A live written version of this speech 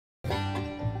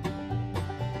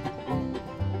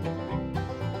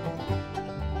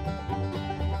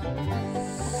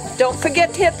Don't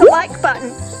forget to hit the like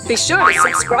button. Be sure to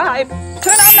subscribe.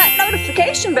 Turn on that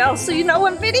notification bell so you know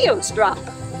when videos drop.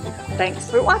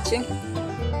 Thanks for watching.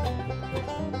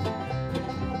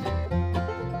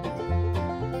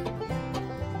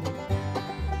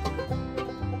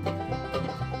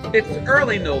 It's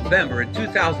early November in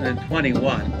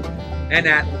 2021, and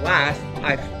at last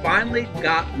I finally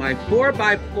got my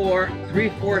 4x4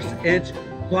 3/4 inch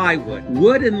plywood.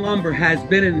 Wood and lumber has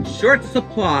been in short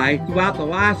supply throughout the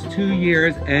last 2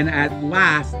 years, and at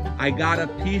last I got a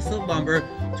piece of lumber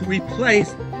to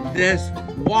replace this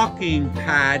walking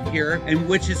pad here, and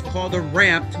which is called a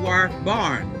ramp to our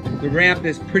barn. The ramp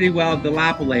is pretty well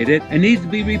dilapidated and needs to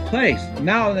be replaced.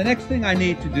 Now the next thing I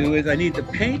need to do is I need to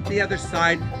paint the other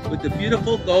side with the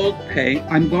beautiful gold paint.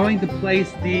 I'm going to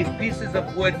place these pieces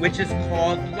of wood, which is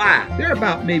called lath. They're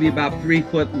maybe about 3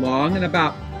 foot long and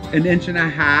about 1.5 inches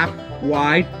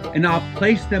wide, and I'll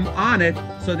place them on it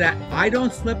so that I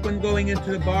don't slip when going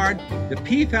into the barn, the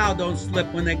peafowl don't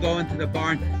slip when they go into the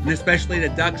barn, and especially the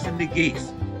ducks and the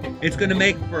geese. It's going to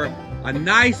make for a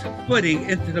nice footing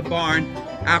into the barn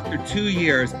after 2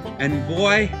 years, and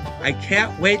boy, I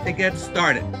can't wait to get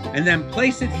started. And then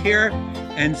place it here,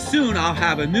 and soon I'll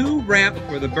have a new ramp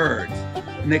for the birds.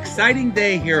 An exciting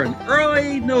day here in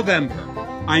early November.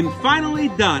 I'm finally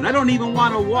done. I don't even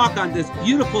want to walk on this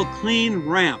beautiful clean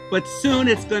ramp, but soon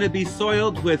it's going to be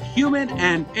soiled with human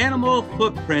and animal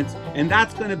footprints, and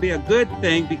that's going to be a good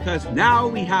thing because now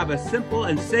we have a simple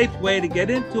and safe way to get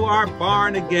into our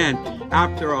barn again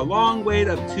after a long wait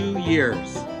of 2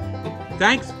 years.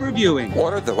 Thanks for viewing.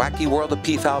 Order The Wacky World of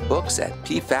Peafowl books at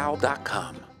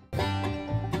peafowl.com.